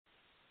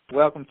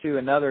Welcome to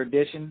another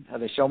edition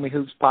of the Show Me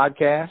Hoops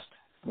podcast.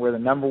 We're the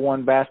number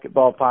one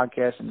basketball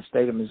podcast in the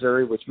state of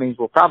Missouri, which means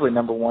we're probably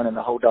number one in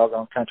the whole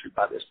doggone country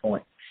by this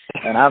point.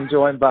 And I'm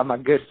joined by my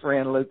good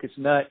friend, Lucas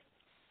Nutt.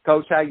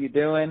 Coach, how you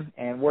doing,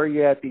 and where are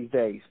you at these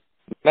days?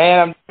 Man,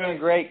 I'm doing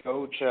great,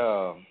 Coach.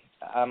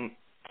 I'm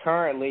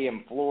currently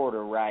in Florida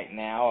right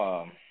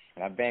now.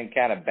 I've been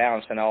kind of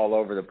bouncing all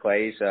over the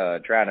place,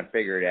 trying to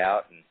figure it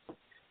out. And,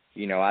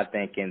 you know, I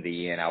think in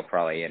the end I'll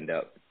probably end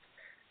up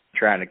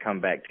trying to come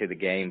back to the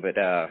game. But,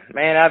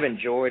 man, I've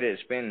enjoyed it.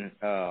 It's been,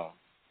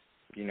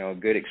 you know, a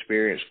good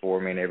experience for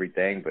me and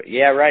everything. But,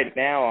 yeah, right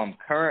now I'm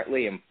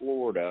currently in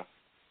Florida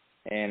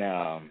and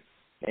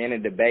in a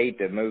debate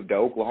to move to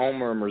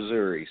Oklahoma or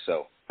Missouri.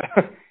 So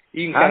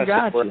you can kind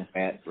of support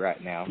that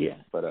right now. Yeah.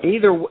 But,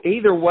 either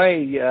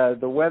way,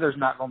 the weather's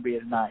not going to be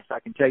as nice.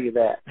 I can tell you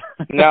that.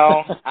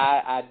 No,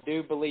 I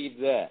do believe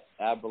that.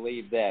 I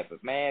believe that.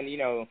 But, man, you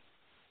know,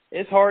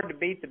 it's hard to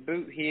beat the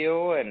Boot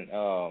Hill,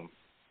 and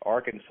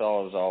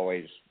Arkansas is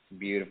always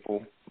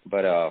beautiful.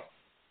 But,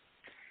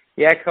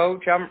 yeah,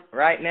 Coach,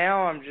 right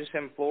now I'm just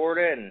in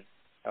Florida,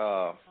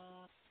 and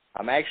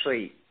I'm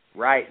actually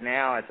right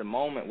now at the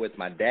moment with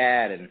my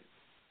dad, and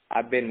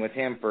I've been with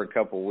him for a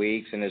couple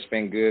weeks, and it's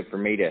been good for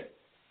me to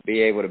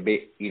be able to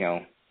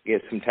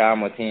get some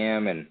time with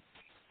him and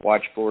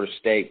watch Florida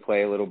State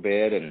play a little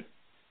bit, and,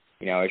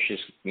 you know, it's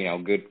just, you know,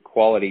 good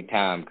quality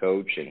time,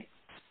 Coach, and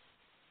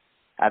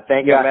I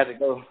think I'm about to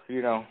go,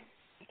 you know,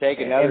 take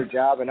another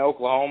job in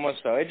Oklahoma,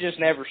 so it just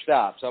never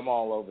stops. I'm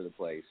all over the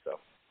place, so.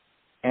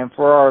 And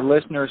for our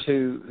listeners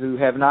who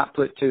have not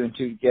put two and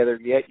two together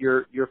yet,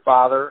 your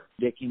father,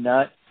 Dickie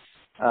Nutt,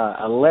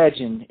 a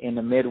legend in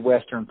the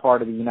Midwestern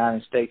part of the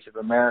United States of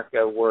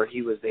America, where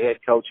he was the head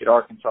coach at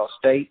Arkansas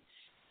State,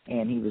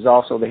 and he was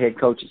also the head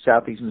coach at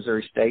Southeast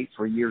Missouri State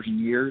for years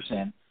and years.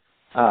 And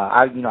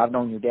I've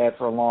known your dad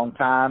for a long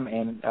time,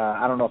 and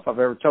I don't know if I've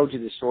ever told you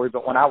this story,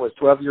 but when I was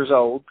 12 years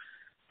old,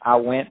 I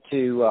went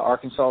to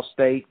Arkansas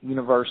State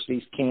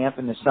University's camp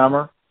in the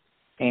summer,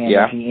 and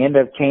at the end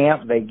of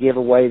camp, they give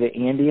away the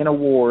Indian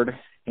Award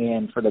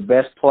and for the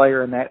best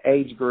player in that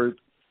age group,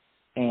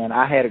 and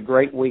I had a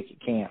great week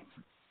at camp.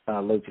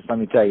 Lucas, let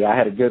me tell you, I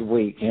had a good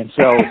week. And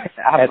so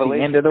at the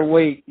end of the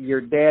week,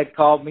 your dad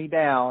called me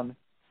down,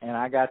 and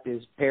I got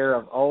this pair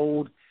of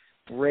old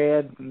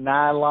red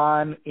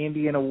nylon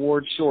Indian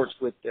Award shorts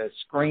with the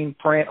screen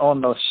print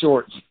on those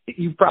shorts.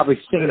 You've probably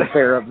seen a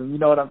pair of them. You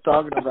know what I'm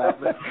talking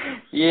about. But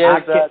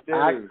yes, I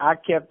do. I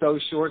kept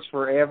those shorts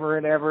forever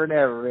and ever and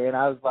ever, and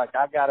I was like,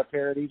 I got a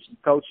pair of these from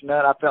Coach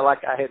Nutt. I felt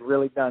like I had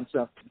really done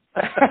something.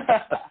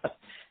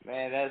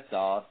 Man, that's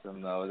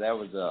awesome, though. That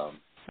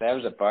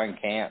was a fun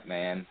camp,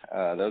 man.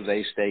 Those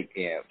A-State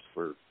camps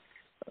were,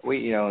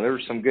 there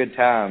were some good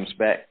times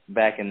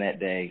back in that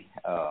day,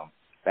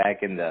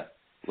 back in the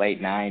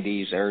late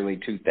 90s, early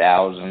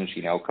 2000s,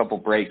 you know, a couple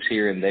breaks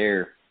here and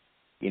there.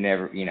 You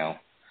never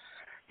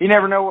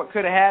know what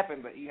could have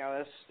happened, but, you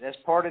know, that's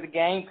part of the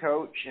game,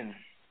 Coach, and,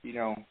 you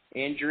know,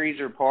 injuries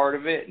are part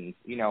of it, and,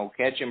 you know,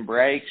 catching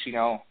breaks, you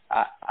know,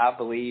 I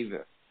believe,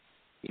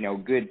 you know,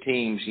 good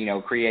teams, you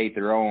know, create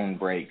their own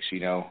breaks, you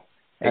know.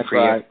 That's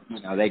right.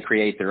 You know, they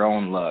create their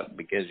own luck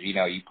because, you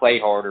know, you play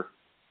harder,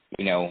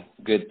 you know,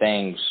 good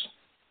things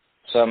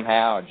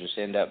somehow just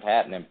end up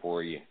happening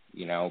for you,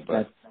 you know.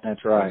 But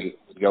that's right.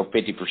 You go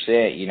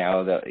 50%, you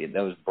know,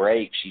 those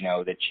breaks, you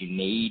know, that you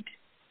need,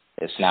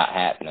 it's not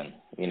happening,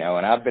 you know.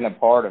 And I've been a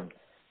part of,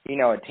 you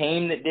know, a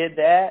team that did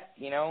that,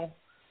 you know,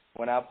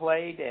 when I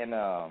played, and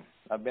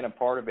I've been a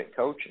part of it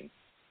coaching.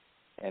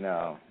 And,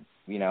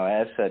 you know,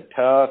 that's a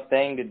tough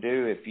thing to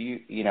do if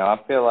you know, I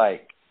feel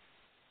like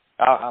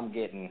I'm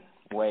getting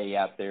way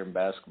out there in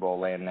basketball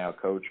land now,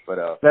 Coach.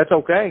 But that's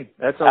okay.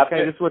 That's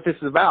okay. That's what this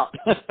is about.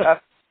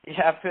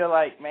 I feel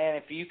like, man,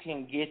 if you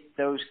can get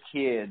those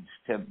kids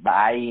to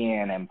buy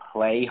in and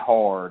play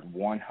hard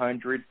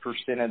 100%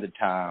 of the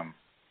time,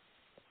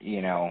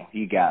 you know,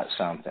 you got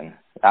something.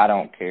 I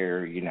don't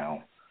care, you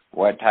know,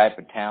 what type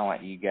of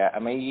talent you got. I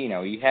mean, you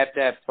know, you have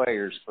to have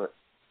players, but,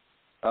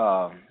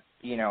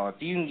 you know, if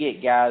you can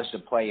get guys to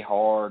play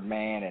hard,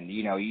 man, and,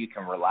 you know, you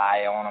can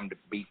rely on them to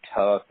be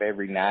tough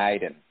every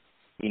night and,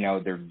 you know,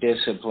 they're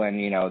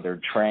disciplined, you know, they're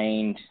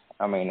trained.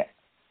 I mean,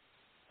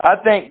 I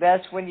think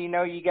that's when you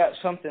know you got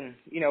something,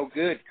 you know,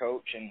 good,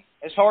 Coach, and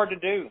it's hard to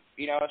do.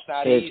 You know, it's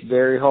not easy. It's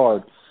very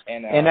hard.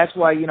 And that's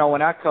why, you know,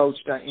 when I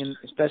coached,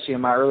 especially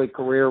in my early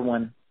career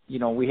when, you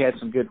know, we had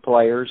some good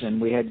players and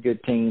we had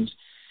good teams,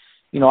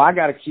 you know, I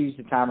got accused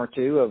a time or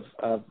two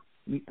of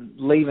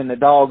leaving the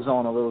dogs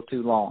on a little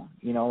too long.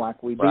 You know,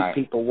 like we beat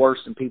people worse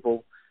than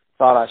people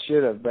thought I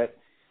should have. But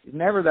it's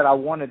never that I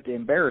wanted to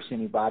embarrass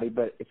anybody,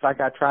 but it's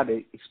like I tried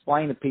to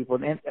explain to people,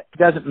 and it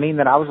doesn't mean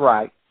that I was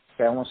right.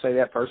 Okay, I want to say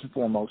that first and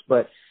foremost.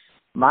 But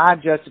my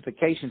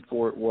justification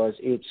for it was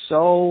it's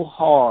so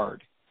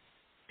hard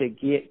to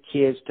get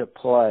kids to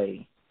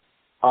play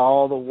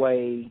all the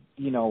way,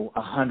 you know,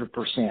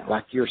 100%,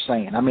 like you're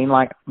saying. I mean,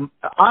 like,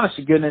 honest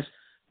to goodness,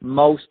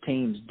 most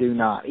teams do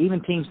not.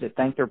 Even teams that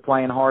think they're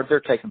playing hard, they're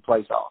taking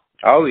plays off.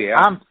 Oh yeah.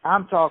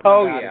 I'm talking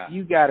about if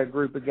you got a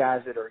group of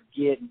guys that are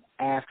getting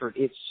after it,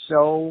 it's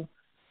so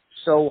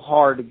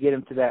hard to get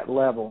them to that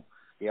level.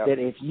 Yep. That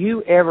if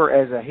you ever,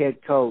 as a head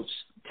coach,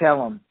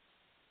 tell them,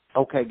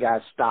 okay,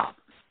 guys, stop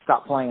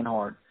playing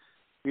hard.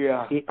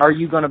 Yeah. Are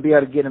you going to be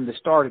able to get them to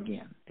start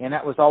again? And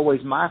that was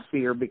always my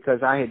fear,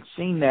 because I had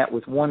seen that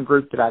with one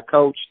group that I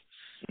coached.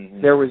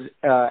 Mm-hmm. There was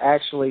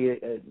actually,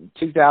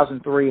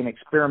 2003, an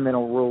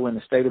experimental rule in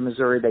the state of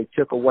Missouri. They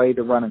took away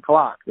the running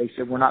clock. They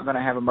said, we're not going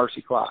to have a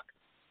mercy clock.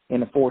 In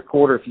the fourth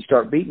quarter, if you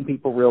start beating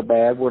people real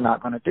bad, we're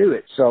not going to do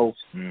it. So,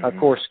 of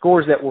course,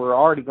 scores that were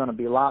already going to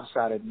be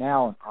lopsided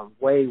now are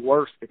way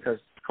worse because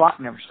the clock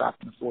never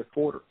stopped in the fourth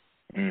quarter.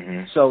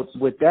 Mm-hmm. So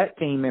with that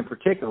team in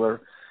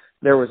particular,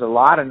 there was a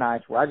lot of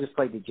nights where I just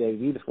played the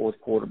JV the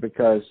fourth quarter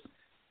because,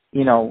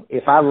 you know,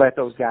 if I let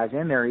those guys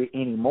in there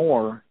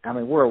anymore, I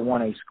mean, we're a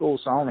 1A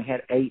school, so I only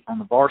had 8 on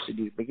the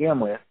varsity to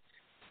begin with.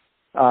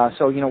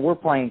 So, you know, we're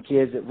playing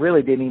kids that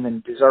really didn't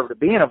even deserve to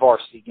be in a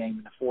varsity game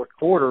in the fourth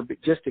quarter,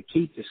 but just to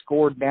keep the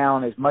score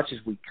down as much as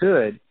we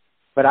could.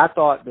 But I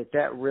thought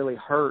that really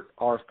hurt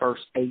our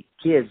first 8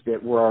 kids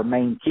that were our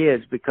main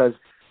kids, because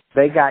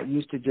they got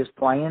used to just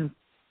playing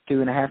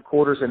 2.5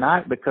 quarters a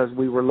night because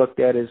we were looked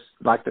at as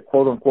like the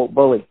quote-unquote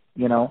bully,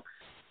 you know.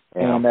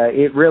 Yeah. And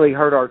it really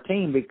hurt our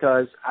team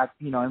because,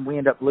 and we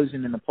ended up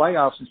losing in the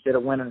playoffs instead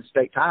of winning the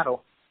state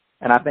title.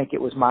 And I think it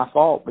was my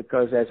fault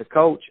because as a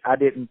coach, I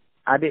didn't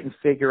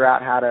figure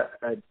out how to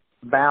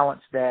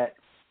balance that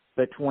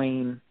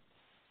between,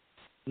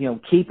 you know,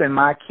 keeping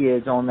my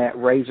kids on that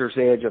razor's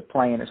edge of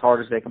playing as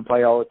hard as they can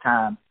play all the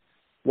time,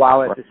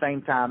 while at the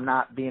same time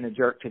not being a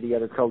jerk to the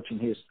other coach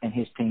and his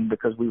team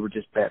because we were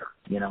just better,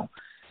 you know.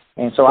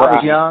 And so I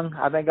was young.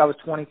 I think I was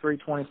 23,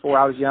 24.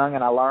 I was young,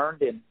 and I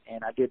learned,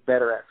 and I did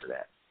better after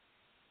that.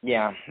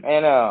 Yeah,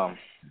 and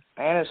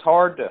it's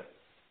hard to,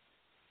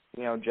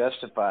 you know,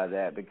 justify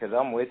that because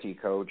I'm with you,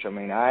 Coach. I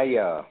mean,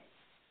 I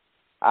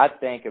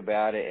think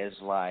about it as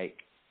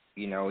like,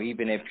 you know,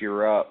 even if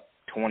you're up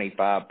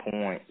 25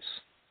 points,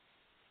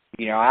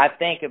 you know, I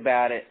think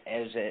about it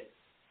as the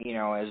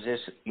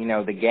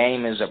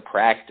game is a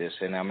practice.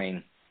 And, I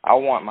mean, I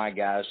want my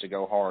guys to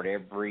go hard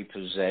every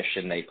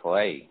possession they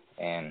play.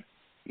 And,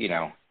 you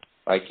know,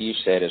 like you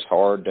said, it's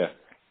hard to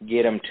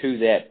get them to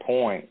that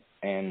point.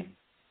 And,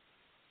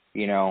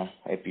 you know,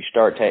 if you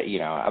start to, you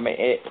know, I mean,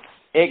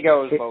 it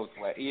goes both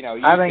ways. You know,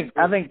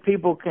 I think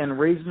people can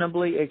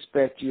reasonably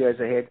expect you as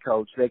a head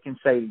coach. They can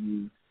say to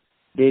you,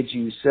 did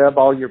you sub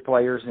all your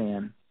players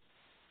in,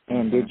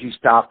 and did you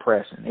stop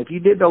pressing? If you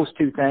did those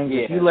two things,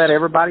 if you let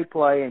everybody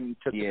play and you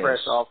took the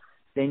press off,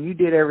 then you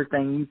did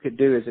everything you could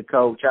do as a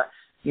coach.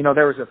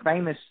 There was a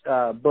famous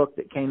book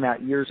that came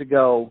out years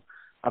ago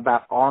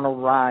about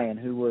Arnold Ryan,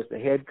 who was the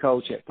head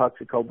coach at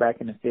Puxico back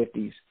in the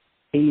 50s.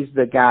 He's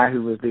the guy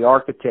who was the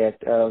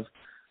architect of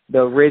the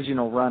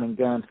original run and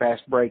gun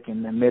fast break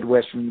in the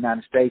Midwestern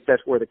United States.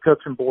 That's where the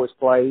Cookson boys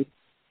played.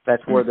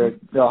 That's where the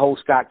whole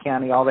Scott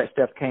County, all that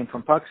stuff came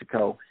from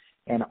Puxico.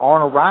 And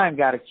Arnold Ryan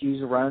got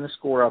accused of running the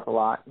score up a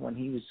lot when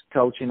he was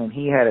coaching, and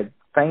he had a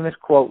famous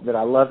quote that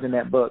I loved in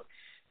that book.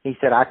 He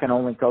said, I can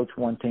only coach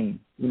one team.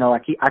 You know,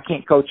 like I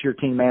can't coach your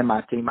team and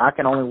my team. I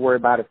can only worry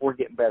about if we're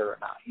getting better or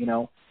not, you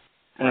know.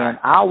 And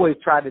I always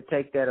tried to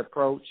take that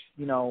approach,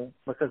 you know,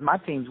 because my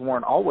teams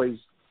weren't always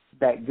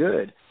that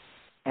good.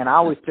 And I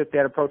always took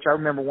that approach. I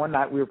remember one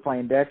night we were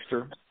playing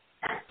Dexter,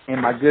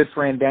 and my good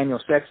friend Daniel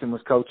Sexton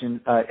was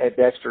coaching at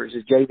Dexter. It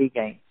was a JV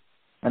game,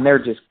 and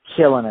they're just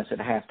killing us at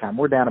halftime.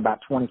 We're down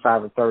about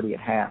 25 or 30 at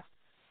half.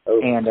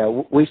 Okay.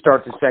 And we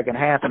start the second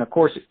half, and, of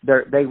course,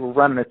 they were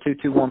running a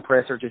 2-2-1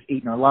 press or just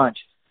eating our lunch.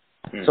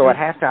 So at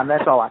halftime,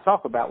 that's all I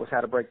talked about was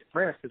how to break the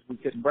press because we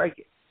couldn't break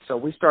it. So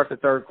we start the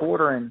third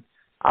quarter, and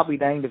I'll be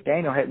danged if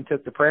Daniel hadn't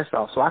took the press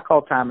off. So I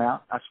called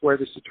timeout. I swear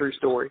this is a true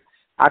story.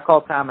 I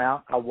called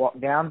timeout. I walked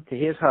down to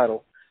his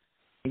huddle.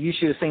 You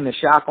should have seen the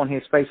shock on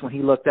his face when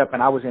he looked up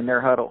and I was in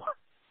their huddle.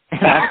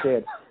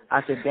 And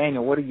I said,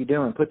 Daniel, what are you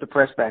doing? Put the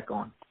press back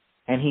on.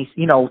 And he's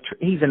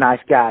a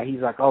nice guy.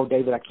 He's like, oh,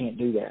 David, I can't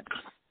do that.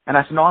 And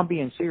I said, no, I'm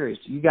being serious.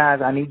 You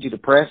guys, I need you to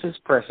press us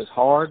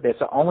hard. That's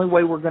the only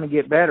way we're going to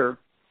get better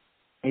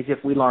is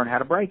if we learn how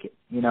to break it,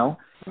 you know.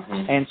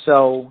 And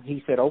so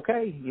he said,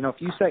 okay, you know, if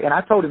you say, and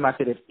I told him, I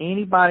said, if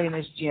anybody in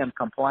this gym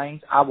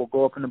complains, I will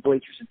go up in the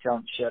bleachers and tell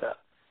them to shut up.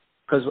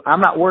 Because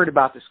I'm not worried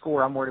about the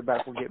score. I'm worried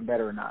about if we're getting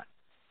better or not.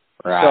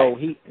 Right. So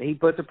he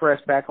put the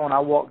press back on. I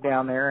walked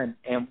down there,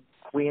 and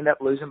we ended up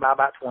losing by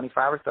about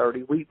 25 or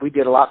 30. We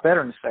did a lot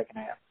better in the second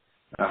half.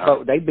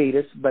 So they beat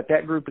us, but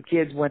that group of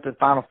kids went to the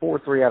Final Four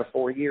 3 out of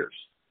 4 years.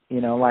 You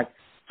know, like,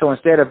 so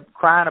instead of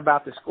crying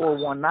about the score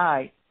one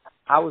night,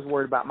 I was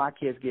worried about my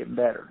kids getting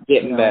better.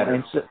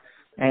 Better.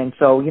 And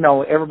so, you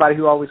know, everybody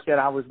who always said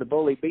I was the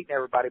bully beating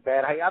everybody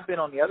bad, hey, I've been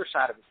on the other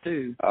side of it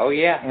too. Oh,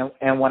 yeah.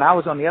 And when I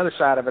was on the other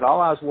side of it, all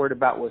I was worried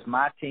about was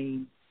my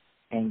team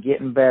and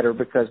getting better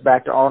because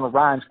back to Arnold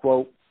Ryan's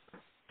quote,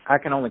 I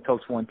can only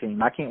coach one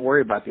team. I can't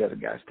worry about the other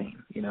guy's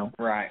team, you know.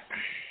 Right.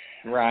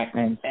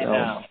 And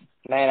so,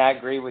 man, I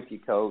agree with you,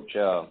 Coach.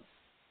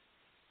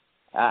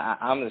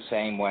 I'm the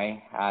same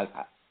way.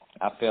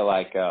 I feel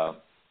like,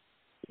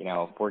 you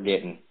know, if we're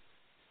getting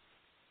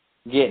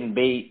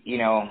beat, you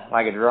know,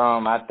 like a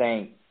drum, I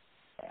think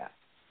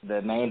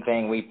the main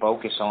thing we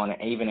focus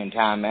on, even in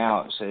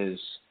timeouts, is,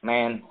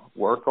 man,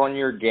 work on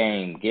your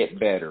game, get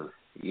better.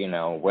 You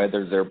know,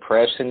 whether they're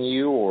pressing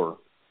you or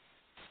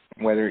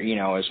whether, you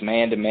know, it's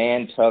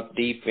man-to-man, tough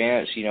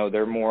defense, you know,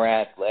 they're more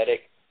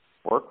athletic.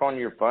 Work on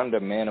your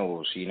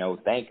fundamentals, you know,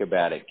 think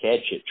about it,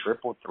 catch it,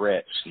 triple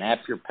threat, snap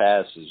your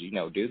passes, you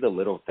know, do the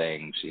little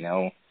things, you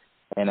know.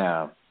 And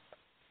I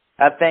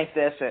think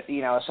that's,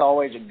 you know, it's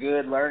always a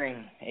good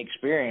learning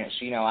experience.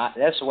 You know,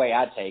 that's the way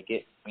I take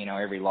it. You know,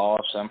 every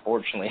loss,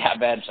 unfortunately,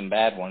 I've had some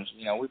bad ones.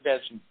 You know, we've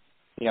had some,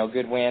 you know,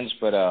 good wins,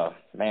 but,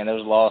 man,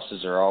 those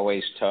losses are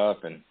always tough.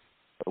 And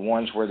the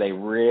ones where they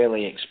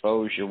really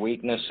expose your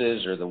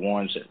weaknesses are the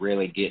ones that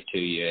really get to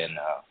you. And,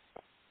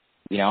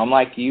 you know, I'm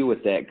like you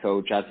with that,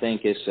 Coach. I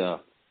think it's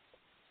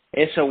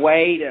a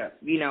way to,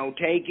 you know,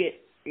 take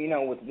it, you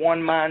know, with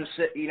one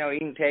mindset. You know, you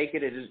can take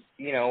it as,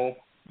 you know,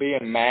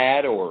 being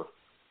mad or,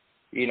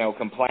 you know,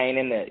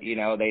 complaining that, you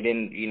know, they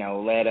didn't, you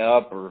know, let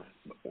up,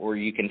 or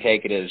you can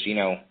take it as, you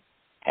know,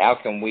 how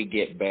can we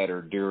get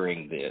better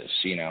during this,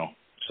 you know?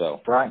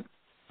 So right,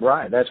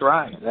 that's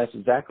right, that's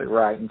exactly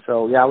right. And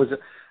so, yeah,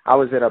 I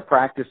was at a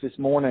practice this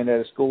morning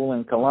at a school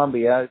in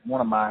Columbia.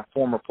 One of my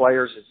former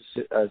players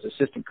is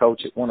assistant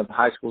coach at one of the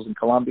high schools in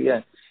Columbia,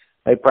 and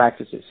they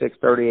practice at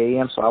 6:30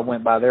 a.m. So I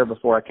went by there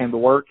before I came to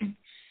work, and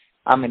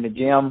I'm in the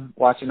gym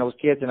watching those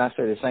kids, and I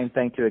say the same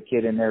thing to a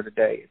kid in there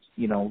today. It's,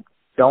 you know,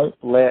 don't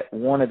let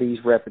one of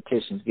these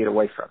repetitions get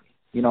away from you.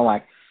 You know,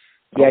 like,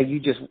 yeah,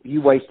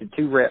 you wasted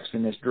 2 reps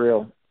in this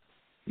drill.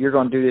 You're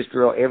going to do this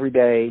drill every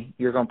day.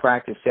 You're going to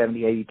practice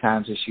 70, 80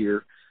 times this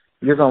year.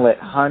 You're going to let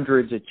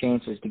hundreds of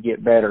chances to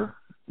get better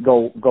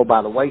go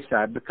by the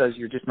wayside because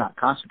you're just not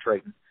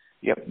concentrating.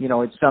 Yep. You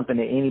know, it's something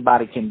that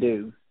anybody can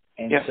do.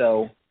 And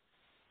so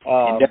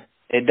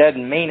it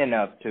doesn't mean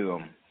enough to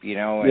them, you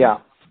know. And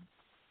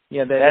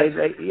yeah,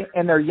 they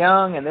and they're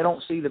young and they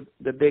don't see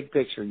the big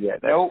picture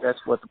yet. That's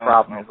what the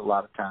problem is a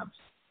lot of times.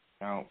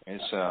 No,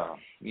 it's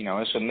you know,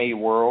 it's a me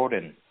world,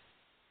 and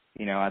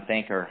you know, I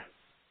think our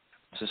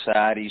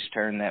society's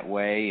turned that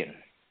way, and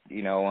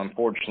you know,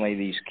 unfortunately,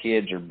 these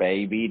kids are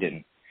babied,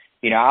 and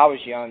you know, I was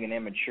young and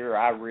immature.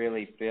 I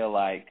really feel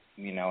like,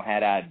 you know,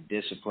 had I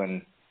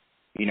disciplined,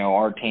 you know,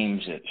 our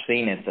teams that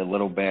seen it a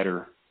little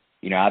better,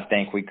 you know, I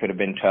think we could have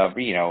been tougher,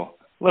 you know,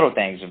 little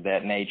things of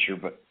that nature.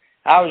 But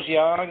I was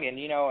young, and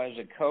you know, as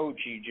a coach,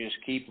 you just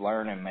keep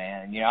learning,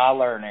 man. You know, I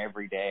learn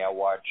every day. I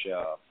watch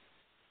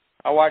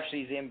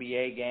these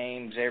NBA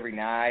games every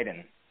night,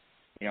 and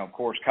you know, of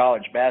course,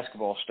 college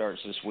basketball starts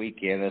this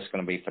weekend. That's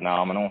going to be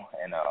phenomenal.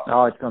 And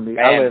it's going to be.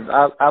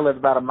 I live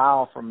about a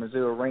mile from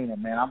Mizzou Arena,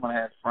 man. I'm going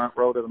to have front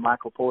row to the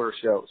Michael Porter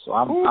Show, so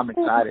I'm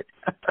excited.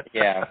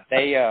 Yeah,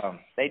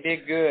 they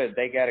did good.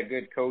 They got a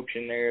good coach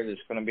in there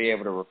that's going to be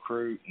able to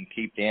recruit and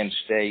keep the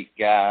in-state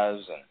guys.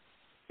 And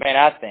man,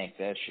 I think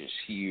that's just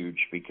huge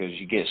because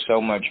you get so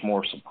much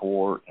more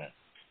support. And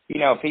you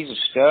know, if he's a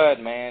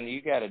stud, man,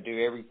 you got to do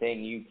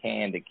everything you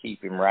can to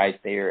keep him right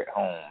there at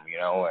home. You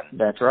know, and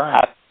that's right.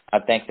 I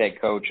think that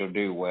coach will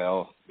do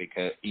well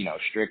because, you know,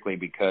 strictly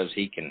because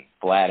he can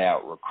flat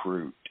out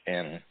recruit,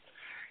 and,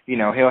 you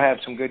know, he'll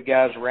have some good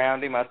guys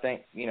around him. I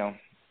think, you know,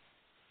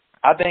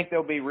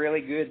 they'll be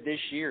really good this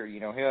year. You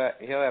know,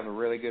 he'll have a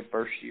really good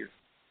first year.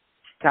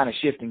 Kind of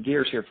shifting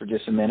gears here for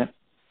just a minute.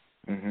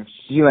 Mm-hmm.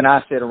 You and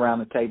I sit around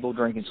the table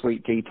drinking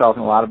sweet tea,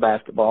 talking a lot of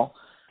basketball.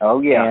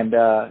 Oh, yeah. And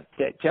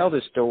tell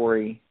the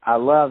story. I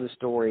love the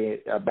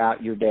story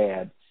about your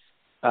dad.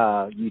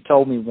 You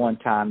told me one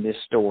time this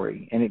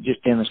story, and it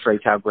just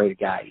demonstrates how great a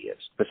guy he is.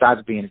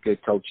 Besides being a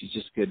good coach, he's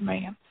just a good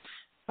man.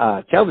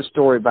 Tell the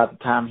story about the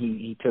time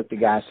he took the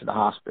guys to the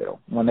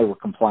hospital when they were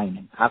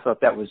complaining. I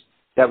thought that was.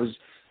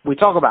 We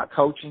talk about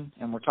coaching,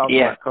 and we're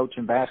talking about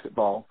coaching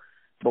basketball,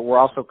 but we're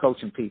also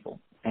coaching people.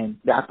 And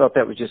I thought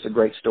that was just a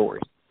great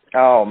story.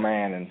 Oh,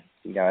 man, and,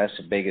 you know, that's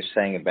the biggest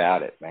thing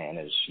about it, man,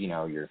 is, you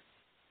know, you're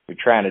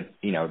trying to,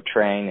 you know,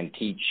 train and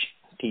teach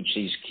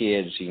these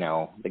kids, you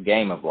know, the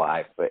game of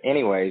life. But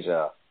anyways,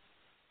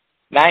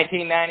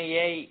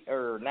 1998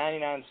 or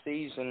 99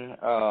 season,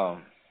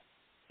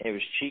 it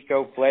was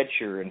Chico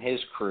Fletcher and his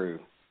crew.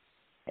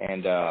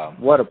 And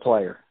what a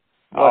player.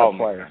 What a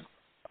player.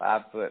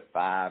 Man,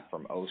 5'5"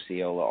 from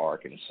Osceola,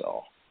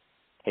 Arkansas.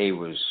 He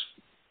was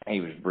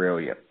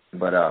brilliant.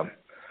 But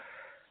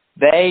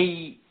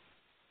they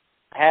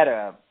had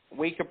a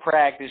week of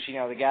practice. You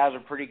know, the guys are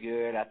pretty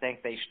good. I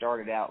think they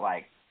started out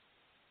like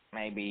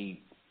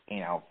maybe, you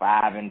know,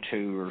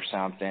 5-2 or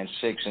something,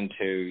 6-2,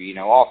 you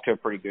know, off to a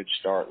pretty good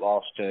start,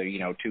 lost to, you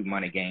know, 2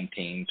 money game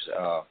teams.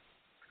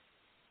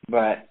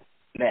 But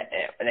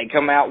they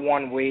come out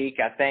one week,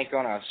 I think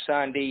on a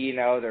Sunday, you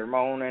know, they're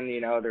moaning,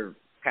 you know, they're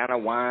kind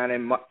of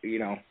whining, you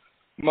know.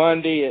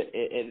 Monday,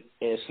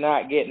 it's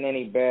not getting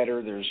any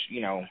better. There's,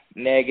 you know,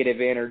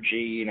 negative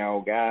energy, you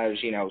know, guys,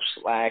 you know,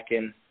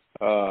 slacking.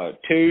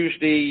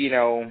 Tuesday, you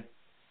know,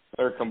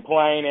 they're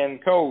complaining,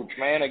 coach,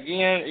 man,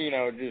 again, you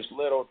know, just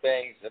little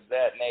things of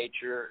that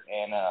nature.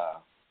 And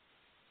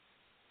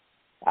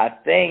I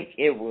think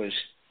it was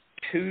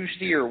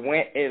Tuesday or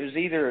it was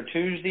either a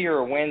Tuesday or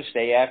a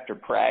Wednesday after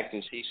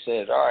practice. He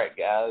said, "All right,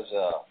 guys."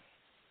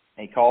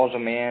 He calls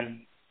them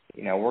in.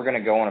 We're going to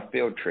go on a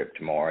field trip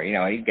tomorrow.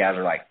 These guys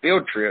are like,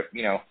 field trip.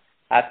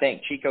 I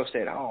think Chico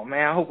said, "Oh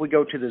man, I hope we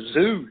go to the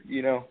zoo."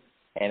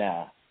 And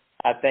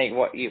I think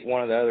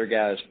one of the other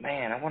guys,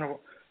 man, I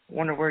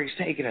wonder where he's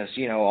taking us.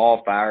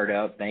 All fired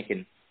up,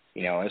 thinking,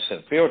 it's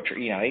a field trip.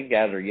 These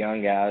guys are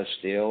young guys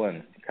still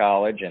in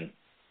college, and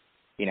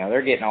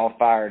they're getting all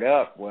fired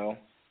up. Well,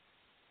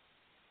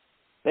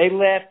 they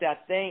left, I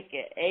think,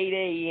 at 8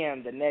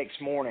 a.m. the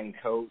next morning,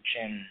 Coach,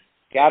 and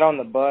got on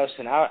the bus,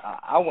 and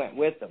I went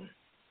with them.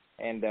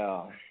 And,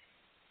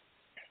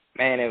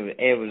 man,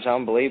 it was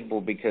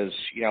unbelievable because,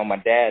 my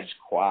dad's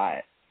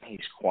quiet. He's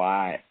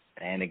quiet.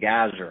 And the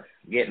guys are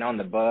getting on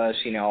the bus,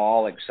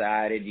 all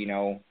excited,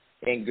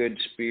 in good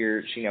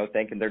spirits,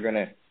 thinking they're going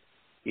to,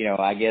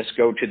 I guess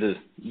go to the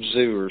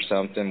zoo or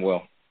something.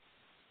 Well,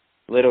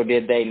 little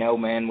did they know,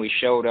 man, we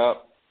showed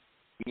up,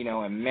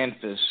 in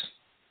Memphis,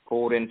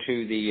 pulled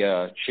into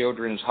the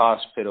children's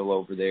hospital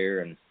over there,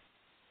 and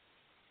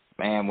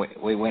man,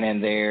 we went in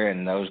there,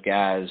 and those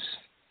guys,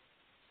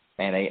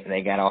 man,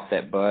 they got off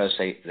that bus.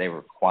 They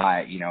were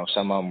quiet,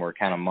 some of them were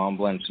kind of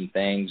mumbling some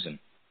things, and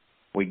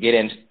we get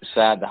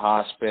inside the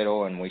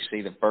hospital, and we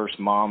see the first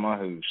mama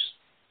who's,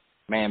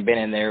 man, been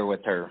in there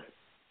with her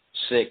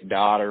sick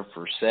daughter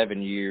for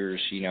 7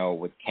 years,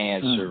 with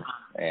cancer,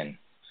 and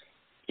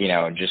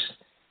just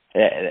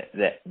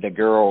the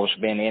girl's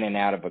been in and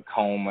out of a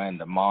coma, and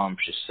the mom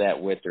just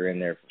sat with her in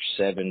there for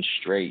 7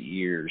 straight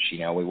years.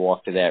 We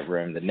walked to that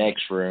room. The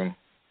next room,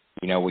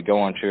 we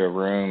go into a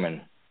room, and,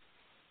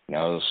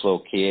 this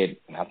little kid,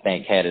 I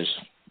think, had his,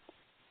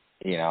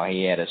 he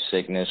had a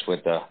sickness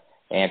with a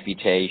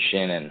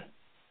amputation, and,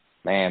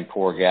 man,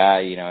 poor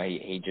guy,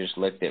 he just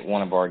looked at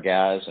one of our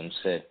guys and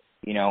said,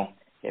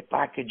 if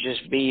I could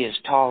just be as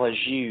tall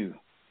as you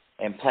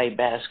and play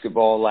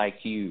basketball like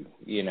you,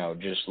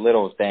 just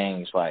little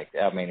things like,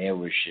 I mean, it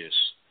was just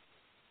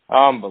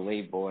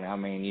unbelievable. And I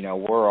mean, we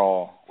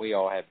all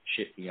have,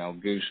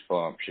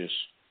 goosebumps,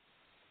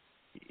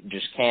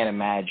 just can't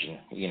imagine,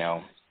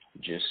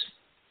 just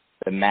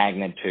the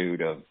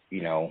magnitude of,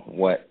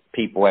 what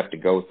people have to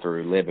go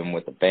through living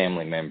with a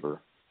family member,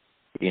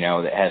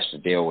 that has to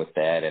deal with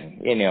that.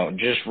 And,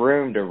 just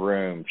room to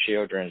room,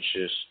 children's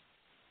just,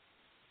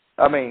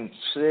 I mean,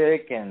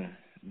 sick, and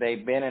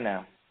they've been in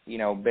a,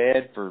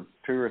 bed for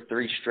 2 or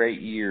 3 straight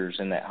years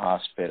in that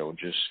hospital,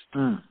 just,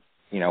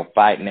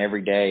 fighting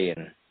every day.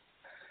 And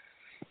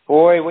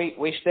boy,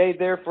 we stayed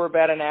there for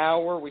about an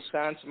hour. We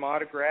signed some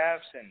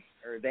autographs,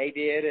 or they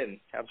did, and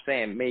I'm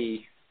saying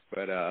me,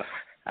 but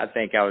I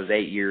think I was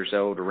 8 years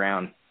old,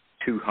 around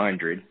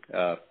 200.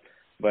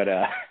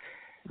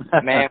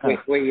 Man, we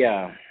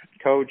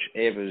Coach,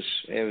 it was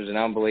an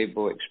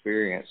unbelievable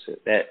experience.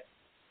 That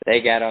they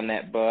got on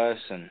that bus,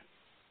 and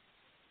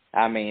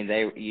I mean,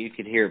 you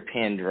could hear a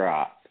pin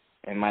drop.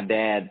 And my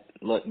dad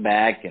looked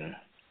back, and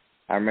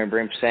I remember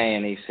him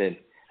saying, he said,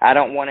 "I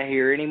don't want to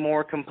hear any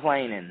more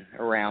complaining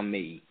around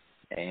me."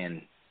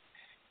 And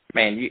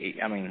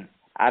man,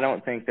 I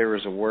don't think there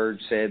was a word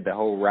said the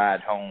whole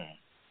ride home.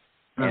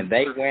 And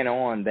they went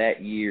on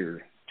that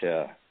year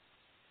to,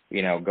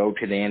 go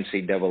to the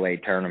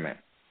NCAA tournament,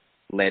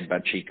 led by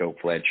Chico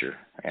Fletcher.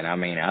 And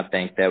I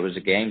think that was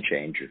a game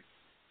changer,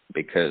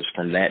 because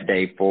from that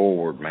day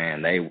forward,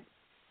 man,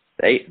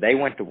 they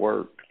went to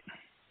work.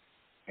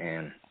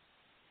 And,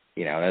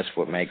 that's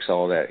what makes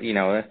all that,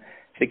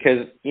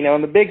 because,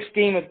 in the big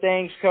scheme of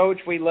things, Coach,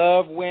 we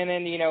love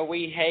winning.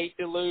 We hate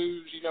to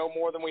lose,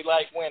 more than we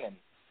like winning.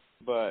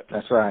 But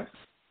that's right,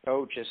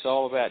 Coach, it's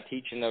all about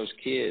teaching those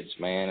kids,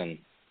 man, and,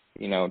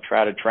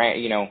 try to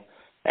train,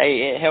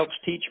 hey, it helps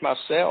teach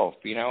myself,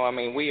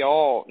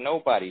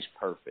 nobody's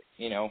perfect,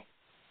 and,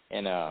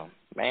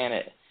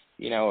 man,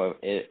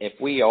 if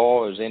we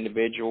all as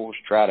individuals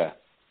try to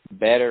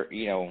better,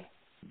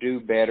 do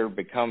better,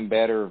 become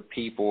better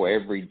people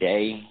every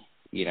day,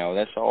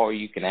 that's all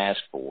you can ask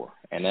for.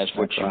 And that's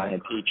what you want to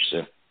teach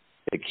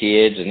the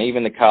kids, and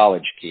even the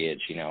college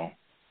kids,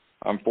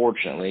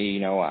 Unfortunately,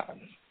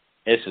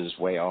 this is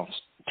way off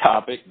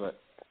topic, but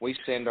we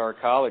send our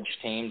college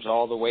teams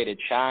all the way to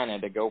China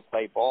to go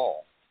play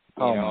ball.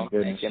 My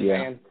goodness, thinking,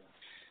 man,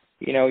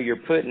 you're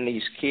putting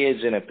these kids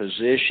in a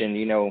position,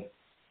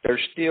 they're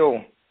still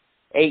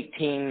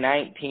 18,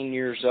 19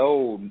 years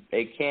old.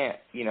 They can't,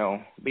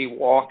 be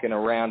walking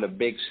around a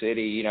big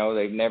city,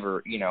 they've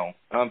never,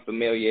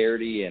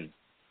 unfamiliarity, and,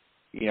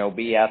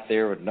 be out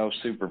there with no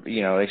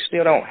they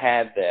still don't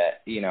have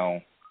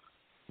that,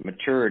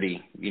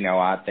 maturity,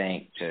 I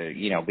think, to,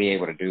 be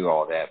able to do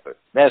all that. But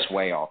that's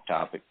way off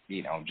topic,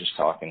 just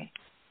talking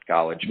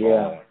college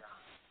ball. Yeah.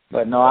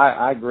 But no,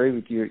 I agree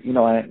with you.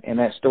 And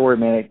that story,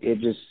 man,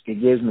 it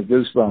gives me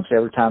goosebumps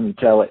every time you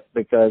tell it,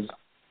 because,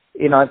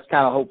 it's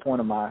kind of the whole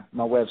point of my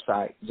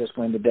website, Just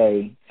Win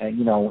Today. And,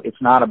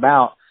 it's not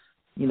about,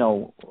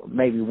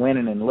 maybe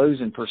winning and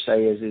losing per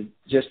se, is it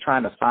just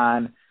trying to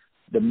find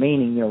the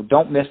meaning,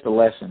 don't miss the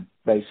lesson,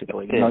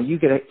 basically. You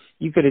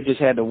could have just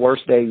had the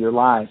worst day of your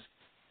life,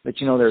 But,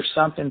 there's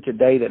something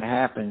today that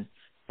happened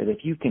that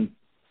if you can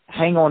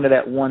hang on to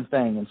that one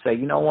thing and say,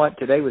 you know what,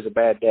 today was a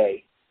bad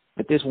day,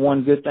 but this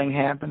one good thing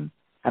happened,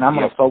 and I'm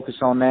going to focus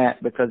on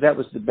that because that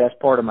was the best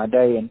part of my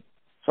day. And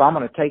so I'm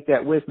going to take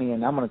that with me,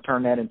 and I'm going to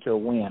turn that into a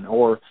win.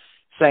 Or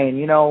saying,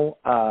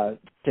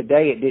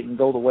 today it didn't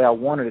go the way I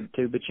wanted it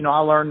to, but, I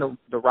learned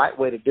the right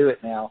way to do it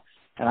now,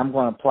 and I'm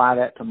going to apply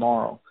that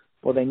tomorrow.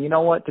 Well, then you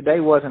know what? Today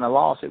wasn't a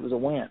loss; it was a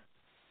win.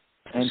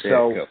 And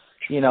so,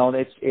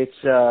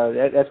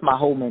 that's my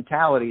whole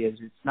mentality. Is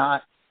it's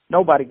not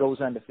nobody goes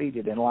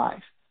undefeated in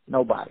life.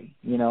 Nobody,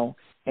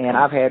 And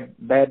I've had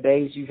bad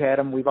days. You've had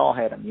them. We've all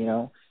had them,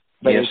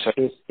 But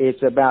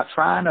it's about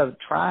trying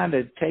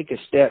to take a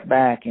step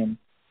back and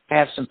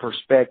have some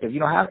perspective.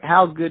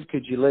 How good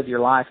could you live your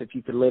life if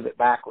you could live it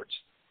backwards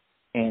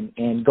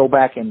and go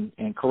back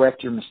and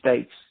correct your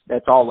mistakes?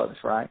 That's all of us,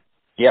 right?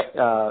 Yep.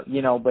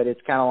 But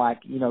it's kind of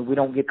like, we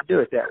don't get to do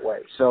it that way.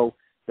 So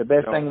the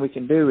best thing we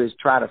can do is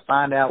try to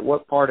find out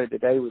what part of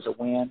today was a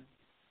win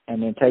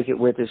and then take it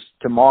with us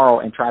tomorrow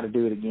and try to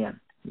do it again.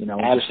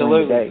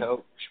 Absolutely,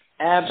 Coach.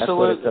 Absolutely. That's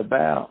what it's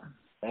about.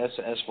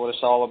 That's what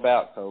it's all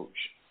about, Coach.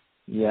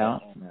 Yeah.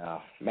 And,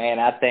 man,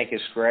 I think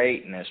it's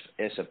great, and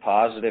it's a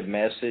positive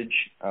message.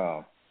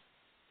 That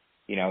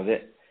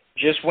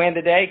just win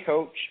today,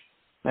 Coach.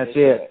 That's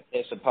it.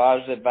 It's a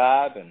positive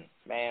vibe, and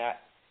man,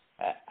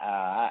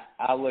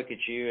 I look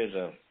at you as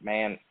a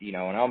man, an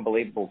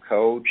unbelievable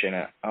coach and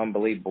an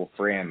unbelievable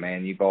friend,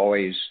 man. You've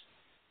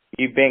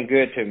been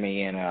good to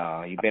me,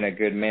 and you've been a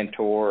good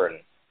mentor, and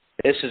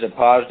this is a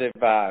positive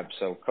vibe.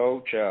 So,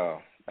 Coach,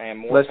 man,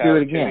 more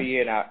power to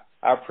you, and I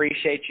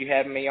appreciate you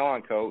having me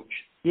on, Coach.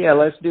 Yeah,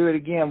 let's do it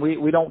again.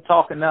 We don't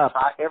talk enough.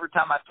 Every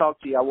time I talk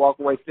to you, I walk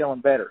away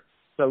feeling better.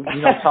 So,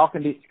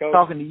 talking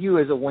to you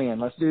is a win.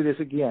 Let's do this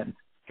again.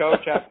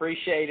 Coach, I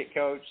appreciate it,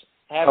 Coach.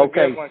 Have a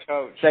good one,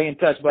 Coach. Stay in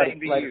touch, buddy. Same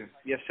to you.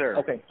 Yes, sir.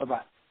 Okay,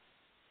 bye-bye.